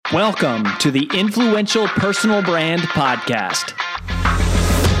Welcome to the Influential Personal Brand Podcast.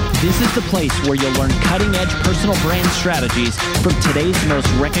 This is the place where you'll learn cutting-edge personal brand strategies from today's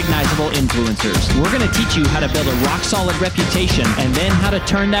most recognizable influencers. We're going to teach you how to build a rock-solid reputation and then how to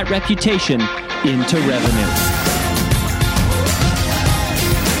turn that reputation into revenue.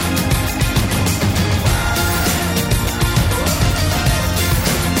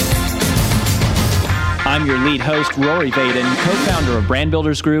 I'm your lead host, Rory Vaden, co-founder of Brand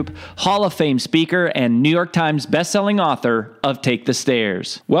Builders Group, Hall of Fame speaker, and New York Times bestselling author of Take the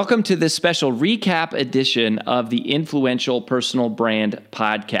Stairs. Welcome to this special recap edition of the Influential Personal Brand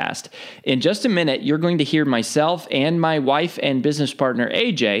Podcast. In just a minute, you're going to hear myself and my wife and business partner,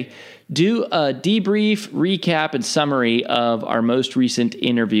 AJ, do a debrief, recap, and summary of our most recent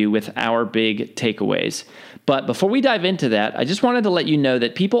interview with our big takeaways. But before we dive into that, I just wanted to let you know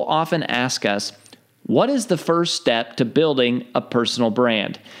that people often ask us, what is the first step to building a personal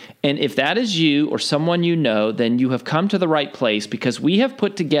brand? And if that is you or someone you know, then you have come to the right place because we have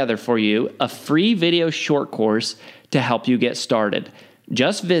put together for you a free video short course to help you get started.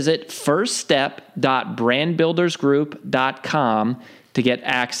 Just visit firststep.brandbuildersgroup.com to get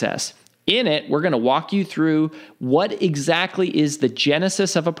access. In it, we're going to walk you through what exactly is the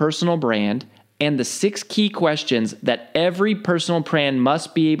genesis of a personal brand and the 6 key questions that every personal brand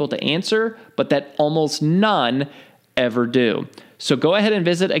must be able to answer, but that almost none ever do. So go ahead and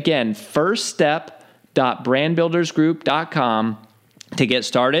visit, again, firststep.brandbuildersgroup.com to get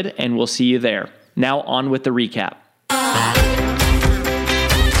started, and we'll see you there. Now on with the recap.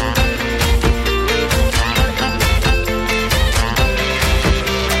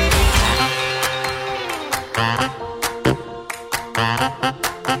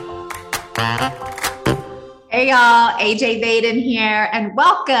 Hey y'all, AJ Vaden here, and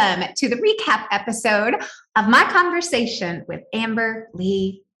welcome to the recap episode of my conversation with Amber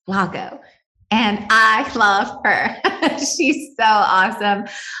Lee Lago. And I love her. She's so awesome.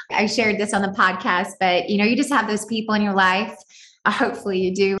 I shared this on the podcast, but you just have those people in your life. Hopefully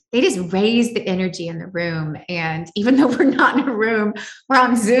you do. They just raise the energy in the room. And even though we're not in a room, we're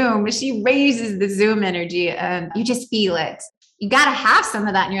on Zoom, she raises the Zoom energy and you just feel it. You got to have some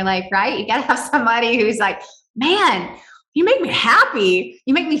of that in your life, right? You got to have somebody who's like, man, you make me happy.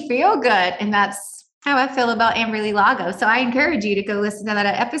 You make me feel good. And that's how I feel about Amber Lee Lago. So I encourage you to go listen to that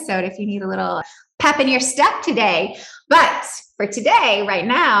episode if you need a little pep in your step today. But for today, right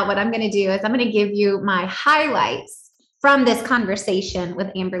now, what I'm going to do is I'm going to give you my highlights from this conversation with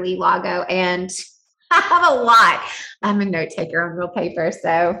Amber Lee Lago. And I have a lot. I'm a note taker on real paper.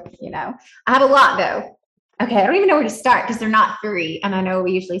 So, I have a lot though. Okay, I don't even know where to start because they're not 3. And I know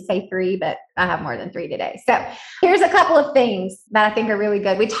we usually say 3, but I have more than 3 today. So here's a couple of things that I think are really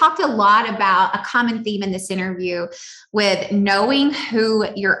good. We talked a lot about a common theme in this interview with knowing who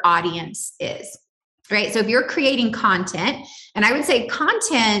your audience is, right? So if you're creating content, and I would say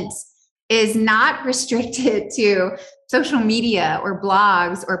content is not restricted to social media or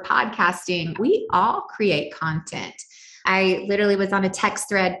blogs or podcasting. We all create content. I literally was on a text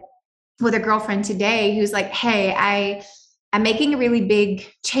thread with a girlfriend today who's like, hey, I'm making a really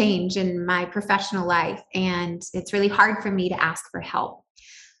big change in my professional life, and it's really hard for me to ask for help.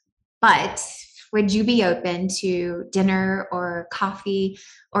 But would you be open to dinner or coffee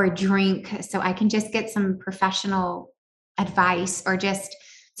or a drink so I can just get some professional advice or just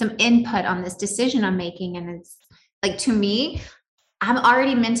some input on this decision I'm making? And it's like, to me, I'm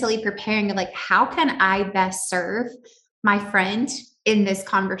already mentally preparing like, how can I best serve my friend in this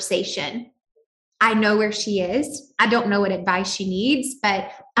conversation? I know where she is. I don't know what advice she needs,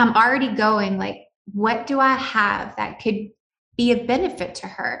 but I'm already going like, what do I have that could be a benefit to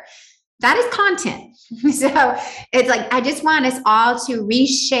her? That is content. So it's like, I just want us all to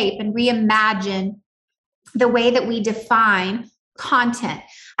reshape and reimagine the way that we define content.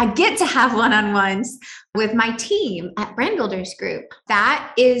 I get to have one-on-ones with my team at Brand Builders Group.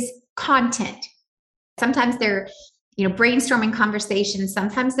 That is content. Sometimes they're brainstorming conversations.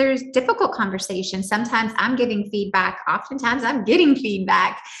 Sometimes there's difficult conversations. Sometimes I'm giving feedback. Oftentimes I'm getting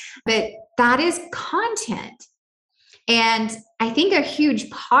feedback, but that is content. And I think a huge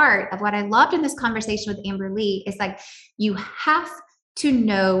part of what I loved in this conversation with Amber Lee is like, you have to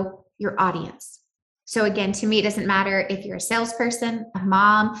know your audience. So again, to me, it doesn't matter if you're a salesperson, a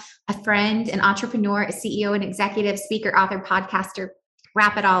mom, a friend, an entrepreneur, a CEO, an executive, speaker, author, podcaster,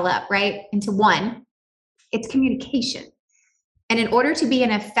 wrap it all up, right? Into one. It's communication. And in order to be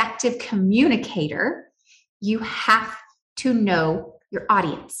an effective communicator, you have to know your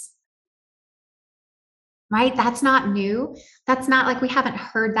audience. right? That's not new. That's not like we haven't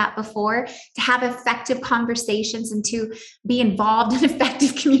heard that before. To have effective conversations and to be involved in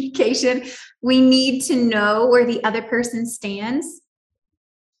effective communication, we need to know where the other person stands.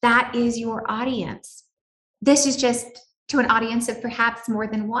 That is your audience. This is just to an audience of perhaps more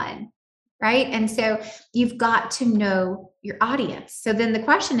than one, right? And so you've got to know your audience. So then the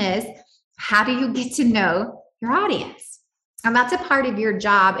question is, how do you get to know your audience? And that's a part of your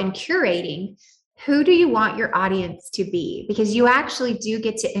job in curating. Who do you want your audience to be? Because you actually do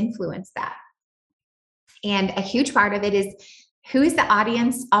get to influence that. And a huge part of it is, who is the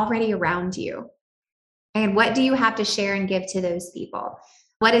audience already around you? And what do you have to share and give to those people?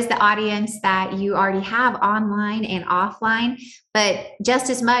 What is the audience that you already have online and offline? But just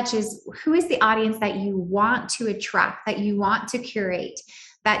as much as, who is the audience that you want to attract, that you want to curate,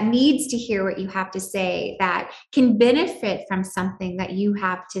 that needs to hear what you have to say, that can benefit from something that you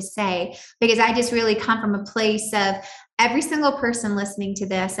have to say? Because I just really come from a place of every single person listening to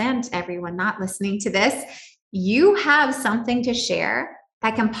this and everyone not listening to this, you have something to share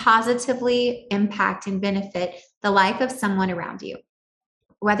that can positively impact and benefit the life of someone around you.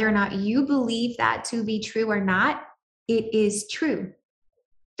 Whether or not you believe that to be true or not, it is true.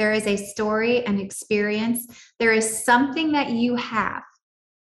 There is a story, an experience. There is something that you have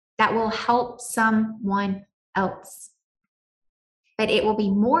that will help someone else. But it will be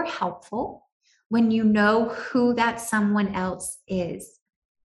more helpful when you know who that someone else is,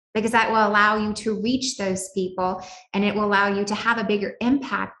 because that will allow you to reach those people, and it will allow you to have a bigger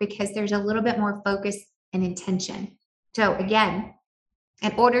impact because there's a little bit more focus and intention. So again,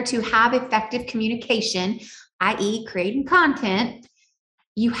 in order to have effective communication, i.e. creating content,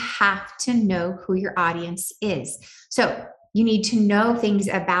 you have to know who your audience is. So you need to know things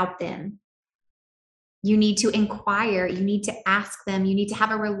about them. You need to inquire. You need to ask them. You need to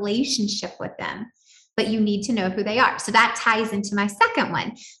have a relationship with them, but you need to know who they are. So that ties into my second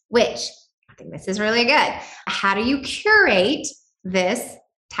one, which I think this is really good. How do you curate this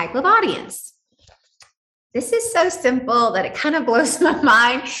type of audience? This is so simple that it kind of blows my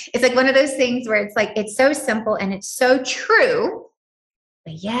mind. It's like one of those things where it's like, it's so simple and it's so true,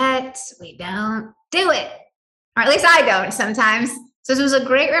 but yet we don't do it. Or at least I don't sometimes. So this was a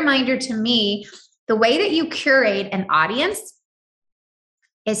great reminder to me. The way that you curate an audience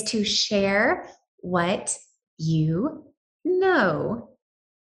is to share what you know.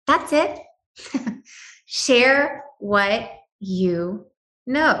 That's it. Share what you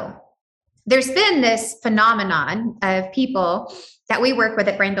know. There's been this phenomenon of people that we work with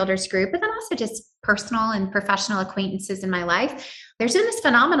at Brand Builders Group, but then also just personal and professional acquaintances in my life. There's been this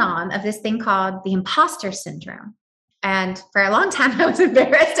phenomenon of this thing called the imposter syndrome. And for a long time, I was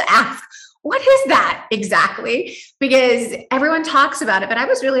embarrassed to ask, what is that exactly? Because everyone talks about it, but I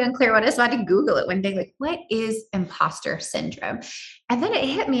was really unclear what it is. So I had to Google it one day, like, what is imposter syndrome? And then it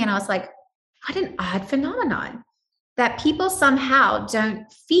hit me and I was like, what an odd phenomenon that people somehow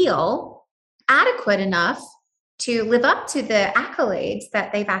don't feel adequate enough to live up to the accolades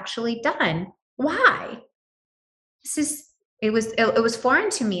that they've actually done. Why? It was foreign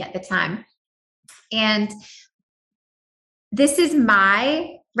to me at the time. And this is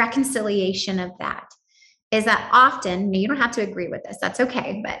my reconciliation of that, is that often, you don't have to agree with this, that's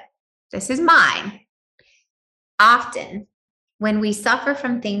okay, but this is mine. Often, when we suffer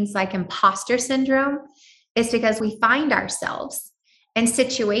from things like imposter syndrome, it's because we find ourselves in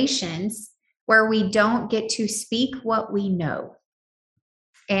situations where we don't get to speak what we know.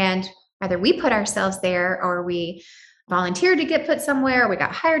 And whether we put ourselves there or we volunteered to get put somewhere, or we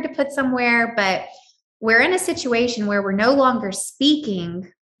got hired to put somewhere, but we're in a situation where we're no longer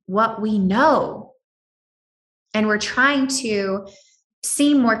speaking what we know. And we're trying to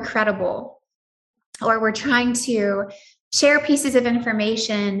seem more credible, or we're trying to share pieces of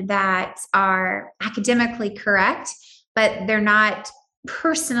information that are academically correct, but they're not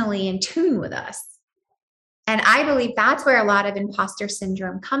personally in tune with us. And I believe that's where a lot of imposter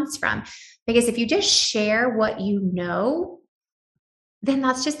syndrome comes from. Because if you just share what you know, then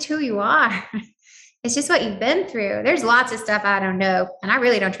that's just who you are. It's just what you've been through. There's lots of stuff I don't know, and I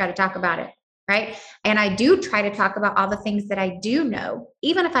really don't try to talk about it, right? And I do try to talk about all the things that I do know,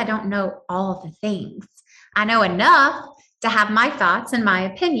 even if I don't know all the things. I know enough to have my thoughts and my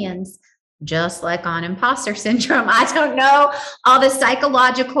opinions. Just like on imposter syndrome, I don't know all the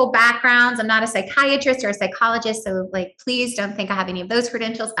psychological backgrounds. I'm not a psychiatrist or a psychologist, so please don't think I have any of those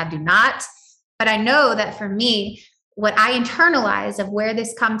credentials. I do not. But I know that for me, what I internalize of where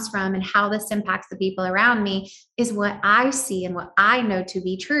this comes from and how this impacts the people around me is what I see and what I know to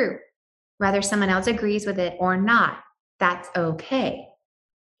be true. Whether someone else agrees with it or not, that's okay.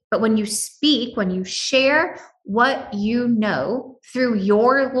 But when you speak, when you share what you know through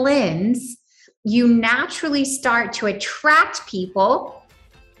your lens, you naturally start to attract people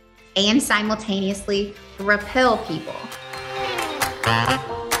and simultaneously repel people.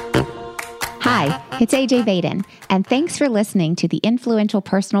 Hi, it's AJ Vaden, and thanks for listening to the Influential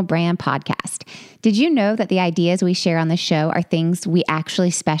Personal Brand Podcast. Did you know that the ideas we share on the show are things we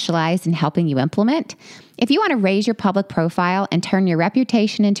actually specialize in helping you implement? If you want to raise your public profile and turn your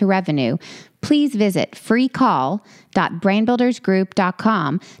reputation into revenue, please visit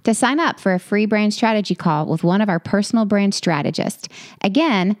freecall.brandbuildersgroup.com to sign up for a free brand strategy call with one of our personal brand strategists.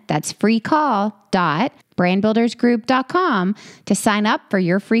 Again, that's freecall.brandbuildersgroup.com to sign up for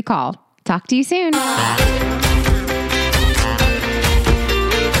your free call. Talk to you soon.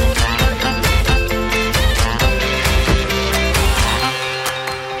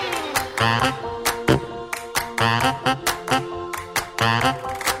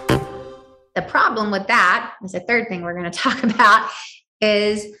 The problem with that is the third thing we're going to talk about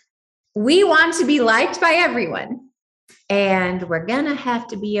is we want to be liked by everyone. And we're going to have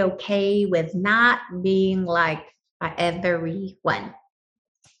to be okay with not being liked by everyone.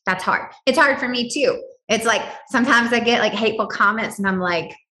 That's hard. It's hard for me too. It's like, sometimes I get like hateful comments and I'm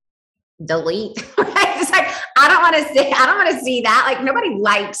like, delete. Right? It's like, I don't want to see that. Like, nobody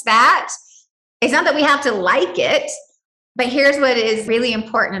likes that. It's not that we have to like it, but here's what is really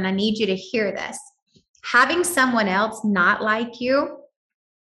important. And I need you to hear this. Having someone else not like you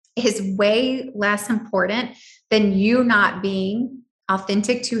is way less important than you not being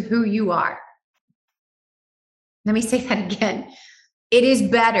authentic to who you are. Let me say that again. It is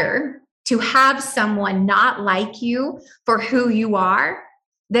better to have someone not like you for who you are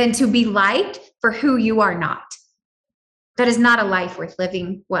than to be liked for who you are not. That is not a life worth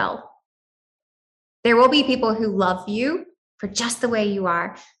living well. There will be people who love you for just the way you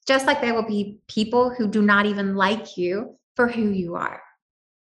are, just like there will be people who do not even like you for who you are.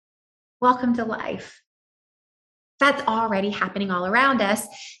 Welcome to life. That's already happening all around us.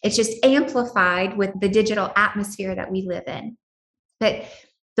 It's just amplified with the digital atmosphere that we live in. But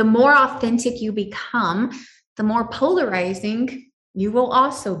the more authentic you become, the more polarizing you will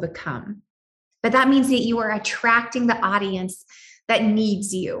also become. But that means that you are attracting the audience that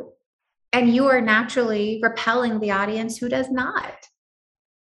needs you. And you are naturally repelling the audience who does not.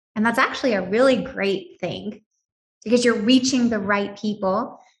 And that's actually a really great thing because you're reaching the right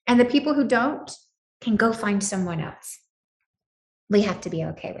people, and the people who don't can go find someone else. We have to be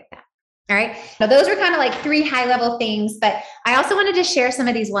okay with that. All right. Now, those were kind of like 3 high-level things, but I also wanted to share some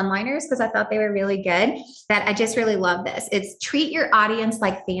of these one-liners because I thought they were really good, that I just really love this. It's treat your audience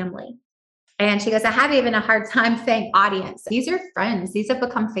like family. And she goes, I have even a hard time saying audience. These are friends. These have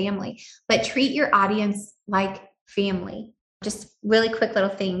become family, but treat your audience like family. Just really quick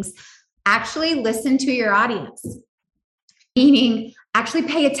little things. Actually listen to your audience, meaning actually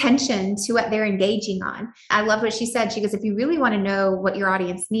pay attention to what they're engaging on. I love what she said. She goes, if you really want to know what your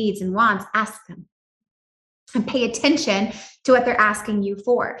audience needs and wants, ask them. And pay attention to what they're asking you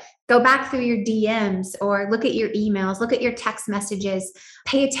for. Go back through your DMs or look at your emails, look at your text messages.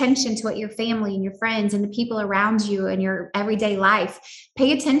 Pay attention to what your family and your friends and the people around you in your everyday life.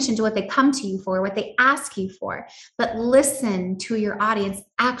 Pay attention to what they come to you for, what they ask you for. But listen to your audience.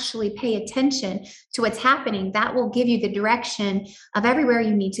 Actually pay attention to what's happening. That will give you the direction of everywhere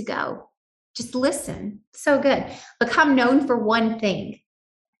you need to go. Just listen. So good. Become known for one thing.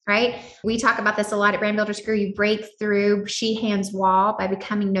 Right? We talk about this a lot at Brand Builders Group. You break through Sheehan's wall by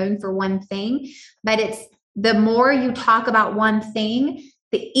becoming known for one thing. But it's the more you talk about one thing,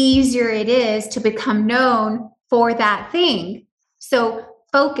 the easier it is to become known for that thing. So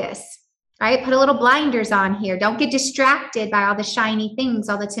focus, right? Put a little blinders on here. Don't get distracted by all the shiny things,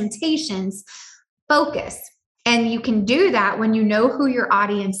 all the temptations. Focus. And you can do that when you know who your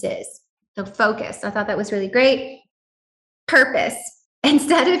audience is. So focus. I thought that was really great. Purpose.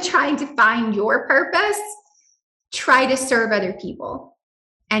 Instead of trying to find your purpose, try to serve other people.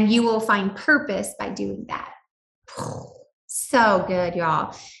 And you will find purpose by doing that. So good,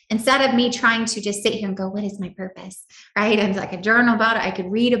 y'all. Instead of me trying to just sit here and go, what is my purpose? Right? And I could journal about it. I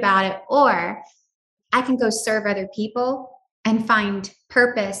could read about it. Or I can go serve other people and find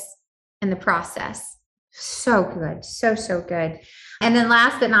purpose in the process. So good. So good. And then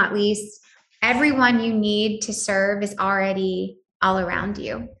last but not least, everyone you need to serve is already all around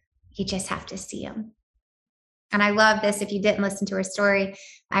you. You just have to see them. And I love this. If you didn't listen to her story,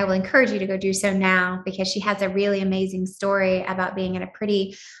 I will encourage you to go do so now because she has a really amazing story about being in a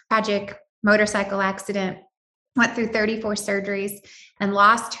pretty tragic motorcycle accident, went through 34 surgeries and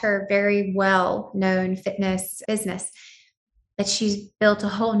lost her very well-known fitness business. that she's built a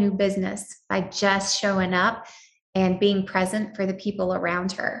whole new business by just showing up and being present for the people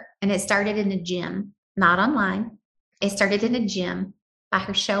around her. And it started in a gym, not online. It started in a gym by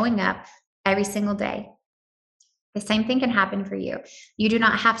her showing up every single day. The same thing can happen for you. You do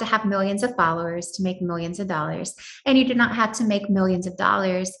not have to have millions of followers to make millions of dollars. And you do not have to make millions of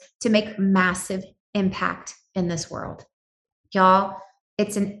dollars to make massive impact in this world. Y'all,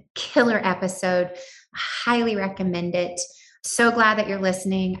 it's a killer episode. I highly recommend it. So glad that you're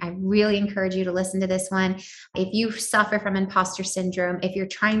listening. I really encourage you to listen to this one. If you suffer from imposter syndrome, if you're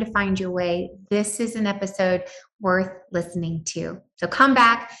trying to find your way, this is an episode worth listening to. So come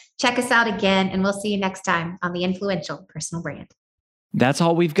back, check us out again, and we'll see you next time on the Influential Personal Brand. That's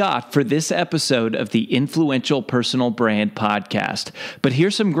all we've got for this episode of the Influential Personal Brand Podcast. But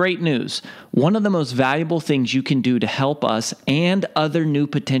here's some great news. One of the most valuable things you can do to help us and other new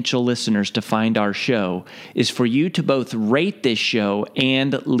potential listeners to find our show is for you to both rate this show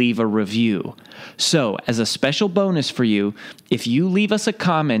and leave a review. So, as a special bonus for you, if you leave us a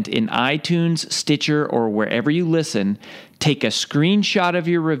comment in iTunes, Stitcher, or wherever you listen, take a screenshot of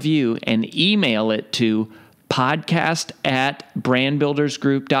your review and email it to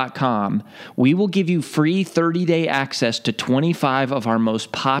podcast@brandbuildersgroup.com. We will give you free 30-day access to 25 of our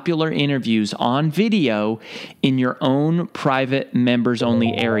most popular interviews on video in your own private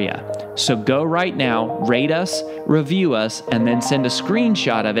members-only area. So go right now, rate us, review us, and then send a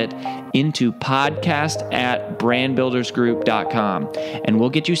screenshot of it into podcast@brandbuildersgroup.com. And we'll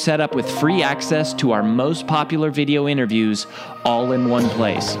get you set up with free access to our most popular video interviews all in one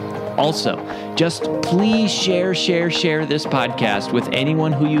place. Also, just please share this podcast with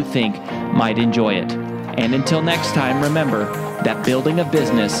anyone who you think might enjoy it. And until next time, remember that building a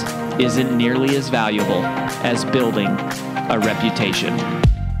business isn't nearly as valuable as building a reputation.